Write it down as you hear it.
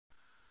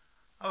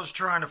was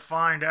trying to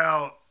find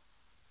out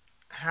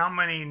how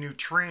many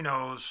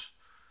neutrinos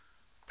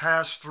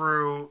pass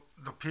through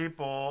the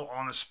people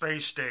on the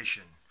space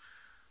station,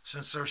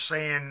 since they're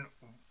saying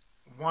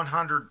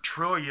 100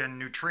 trillion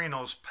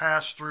neutrinos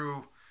pass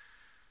through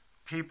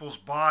people's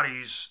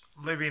bodies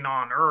living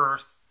on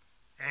Earth,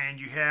 and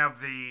you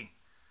have the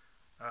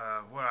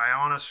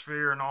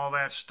ionosphere and all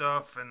that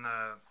stuff, and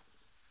the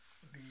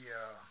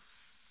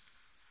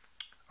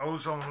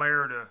ozone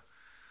layer to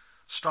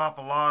stop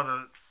a lot of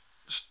the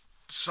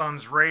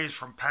sun's rays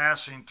from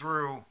passing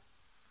through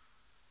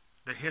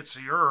that hits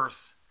the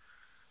Earth.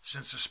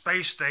 Since the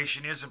space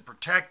station isn't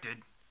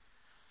protected,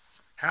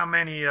 how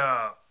many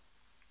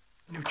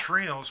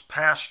neutrinos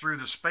pass through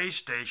the space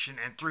station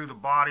and through the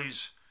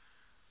bodies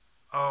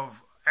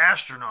of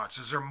astronauts?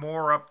 Is there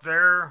more up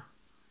there?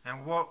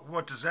 And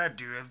what does that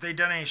do? Have they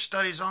done any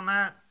studies on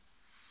that?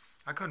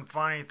 I couldn't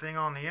find anything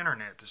on the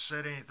internet that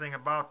said anything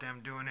about them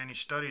doing any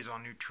studies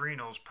on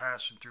neutrinos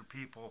passing through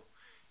people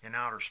in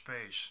outer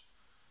space.